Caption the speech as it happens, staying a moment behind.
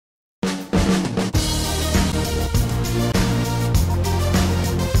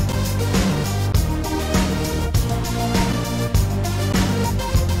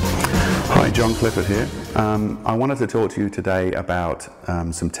Jon Clifford here. I wanted to talk to you today about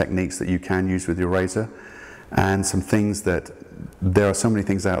some techniques that you can use with your razor, and some things that there are so many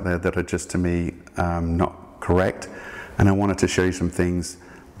things out there that are just, to me, not correct, and I wanted to show you some things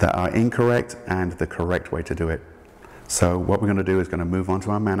that are incorrect and the correct way to do it. So what we're going to do is going to move on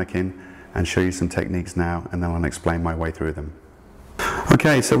to our mannequin and show you some techniques now, and then I'll explain my way through them.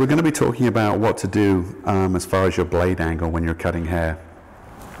 Okay, so we're going to be talking about what to do as far as your blade angle when you're cutting hair.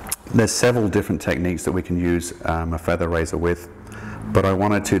 There's several different techniques that we can use a feather razor with, but I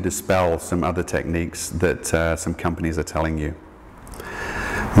wanted to dispel some other techniques that some companies are telling you.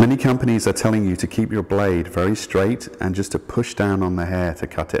 Many companies are telling you to keep your blade very straight and just to push down on the hair to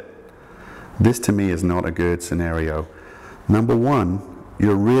cut it. This to me is not a good scenario. Number one,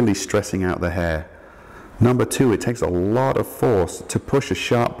 you're really stressing out the hair. Number two, it takes a lot of force to push a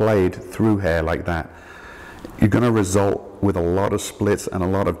sharp blade through hair like that. You're going to result with a lot of splits and a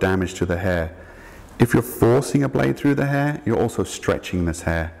lot of damage to the hair. If you're forcing a blade through the hair, you're also stretching this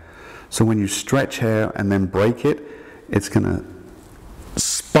hair. So when you stretch hair and then break it, it's going to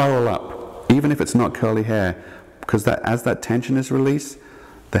spiral up, even if it's not curly hair, because as that tension is released,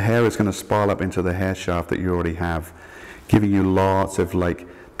 the hair is going to spiral up into the hair shaft that you already have, giving you lots of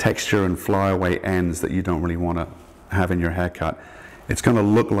texture and flyaway ends that you don't really want to have in your haircut. It's going to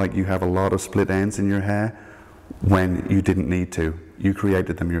look like you have a lot of split ends in your hair when you didn't need to. You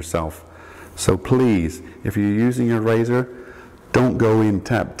created them yourself. So please, if you're using a razor, don't go in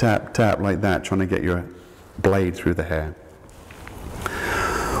tap, tap, tap like that trying to get your blade through the hair.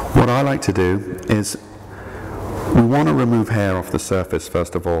 What I like to do is we want to remove hair off the surface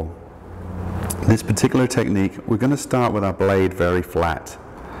first of all. This particular technique, we're going to start with our blade very flat.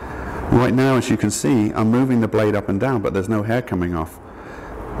 Right now, as you can see, I'm moving the blade up and down, but there's no hair coming off.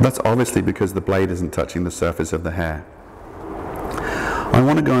 That's obviously because the blade isn't touching the surface of the hair. I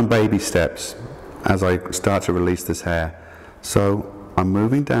want to go in baby steps as I start to release this hair. So I'm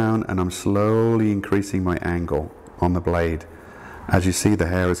moving down and I'm slowly increasing my angle on the blade. As you see, the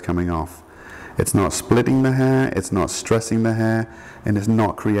hair is coming off. It's not splitting the hair, it's not stressing the hair, and it's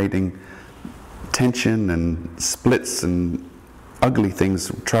not creating tension and splits and ugly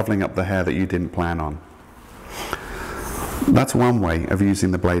things traveling up the hair that you didn't plan on. That's one way of using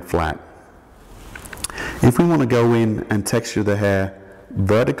the blade flat. If we want to go in and texture the hair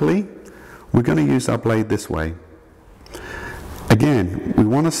vertically, we're going to use our blade this way. Again, we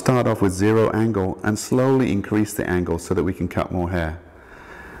want to start off with zero angle and slowly increase the angle so that we can cut more hair.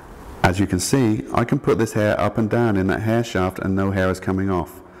 As you can see, I can put this hair up and down in that hair shaft and no hair is coming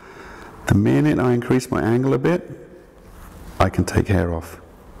off. The minute I increase my angle a bit, I can take hair off.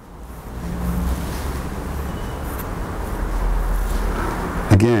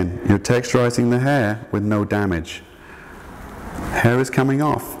 Again, you're texturizing the hair with no damage. Hair is coming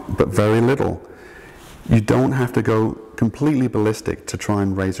off, but very little. You don't have to go completely ballistic to try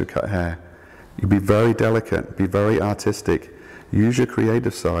and razor cut hair. You be very delicate, be very artistic, use your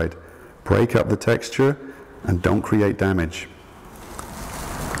creative side, break up the texture, and don't create damage.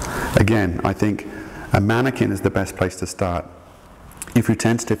 Again, I think a mannequin is the best place to start. If you're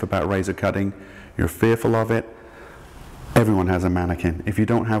tentative about razor cutting, you're fearful of it, everyone has a mannequin. If you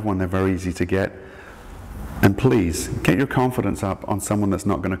don't have one, they're very easy to get. And please, get your confidence up on someone that's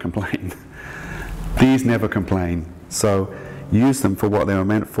not going to complain. These never complain. So use them for what they were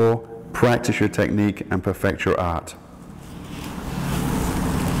meant for, practice your technique, and perfect your art.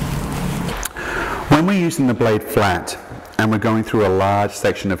 When we're using the blade flat, and we're going through a large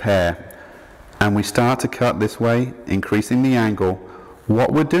section of hair, and we start to cut this way, increasing the angle,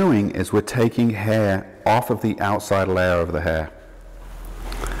 what we're doing is we're taking hair off of the outside layer of the hair.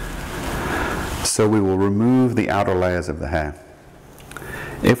 So we will remove the outer layers of the hair.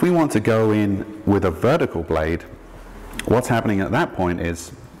 If we want to go in with a vertical blade, what's happening at that point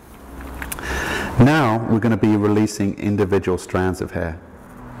is, now we're going to be releasing individual strands of hair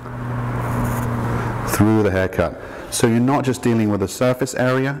through the haircut. So you're not just dealing with a surface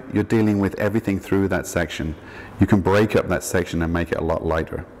area, you're dealing with everything through that section. You can break up that section and make it a lot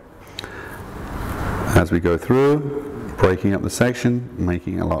lighter. As we go through, breaking up the section,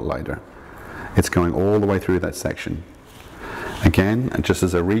 making it a lot lighter. It's going all the way through that section. Again, just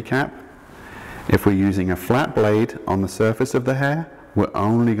as a recap, if we're using a flat blade on the surface of the hair, we're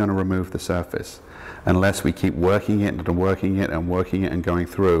only going to remove the surface, unless we keep working it and working it and working it and going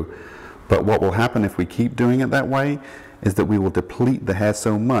through. But what will happen if we keep doing it that way is that we will deplete the hair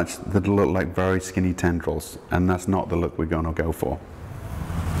so much that it'll look like very skinny tendrils, and that's not the look we're going to go for.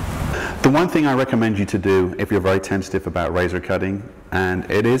 The one thing I recommend you to do if you're very tentative about razor cutting, and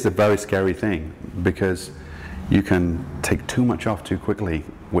it is a very scary thing because you can take too much off too quickly,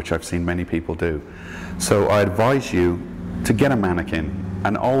 which I've seen many people do. So I advise you to get a mannequin,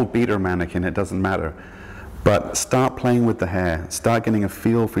 an old beater mannequin, it doesn't matter. But start playing with the hair, start getting a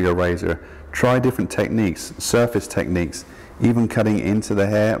feel for your razor, try different techniques, surface techniques, even cutting into the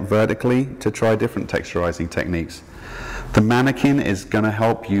hair vertically to try different texturizing techniques. The mannequin is going to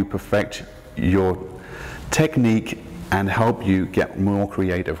help you perfect your technique and help you get more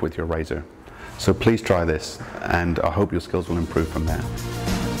creative with your razor. So please try this, and I hope your skills will improve from there.